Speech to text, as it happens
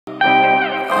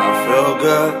feel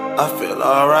good, I feel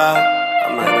alright.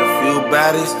 I met a few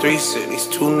baddies, 3 cities,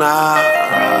 2 nights.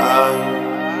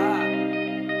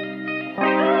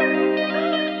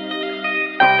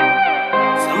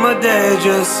 Summer day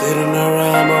just sitting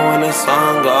around, but when the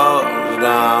sun goes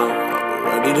down, I'm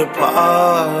ready to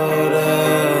party.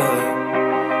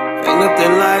 Ain't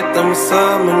nothing like them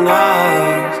summer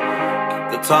nights.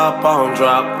 Keep the top on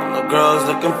drop, and the girls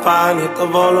looking fine. Hit the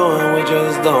volo and we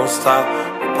just don't stop.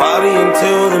 We party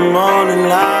until the morning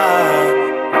light.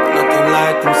 Ain't nothing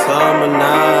like them summer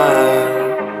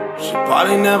nights. She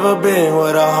probably never been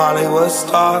with a Hollywood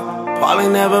star, probably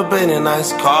never been in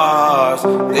nice cars.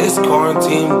 This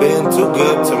quarantine been too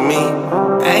good to me.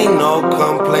 Ain't no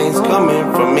complaints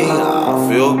coming from me. I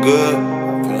feel good,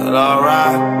 feel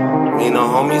alright. Me and the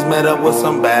homies met up with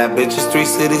some bad bitches, 3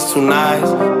 cities, 2 nights.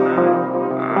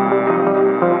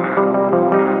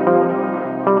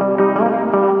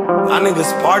 Y'all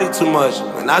niggas party too much,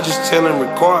 and I just chill and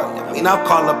record. I mean, I'll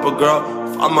call up a girl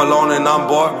if I'm alone and I'm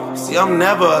bored. See, I'm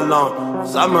never alone,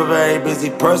 cause I'm a very busy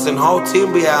person. Whole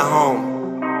team be at home.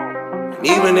 And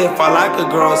even if I like a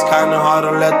girl, it's kinda hard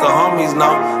to let the homies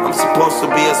know. I'm supposed to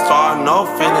be a star, no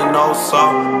feeling, no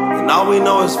soul. And all we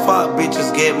know is fuck,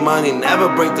 bitches get money, never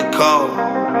break the code.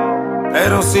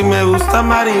 Pero si me gusta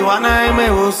marihuana y me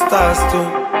gustas tú,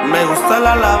 me gusta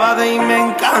la lavada y me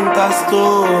encantas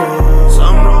tú.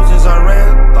 Some roses are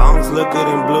red, thongs look good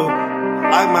in blue.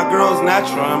 Like my girl's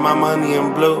natural and my money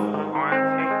in blue.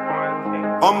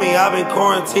 On me, I've been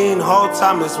quarantined whole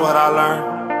time, is what I learned.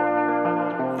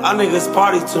 Y'all niggas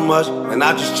party too much, and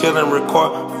I just chill and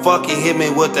record. Fuck it, hit me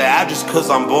with the address cause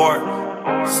I'm bored.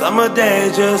 Summer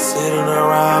day just sitting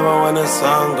around, but when the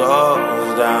sun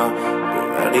goes down, be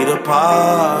ready to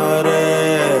party.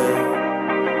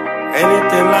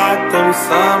 Anything like them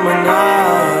summer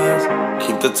nights.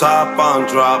 Keep the top on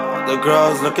drop, the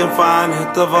girls looking fine.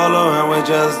 Hit the volo and we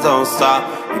just don't stop.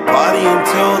 We party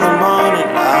until the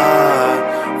morning light.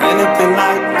 Anything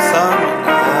like them summer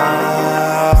nights.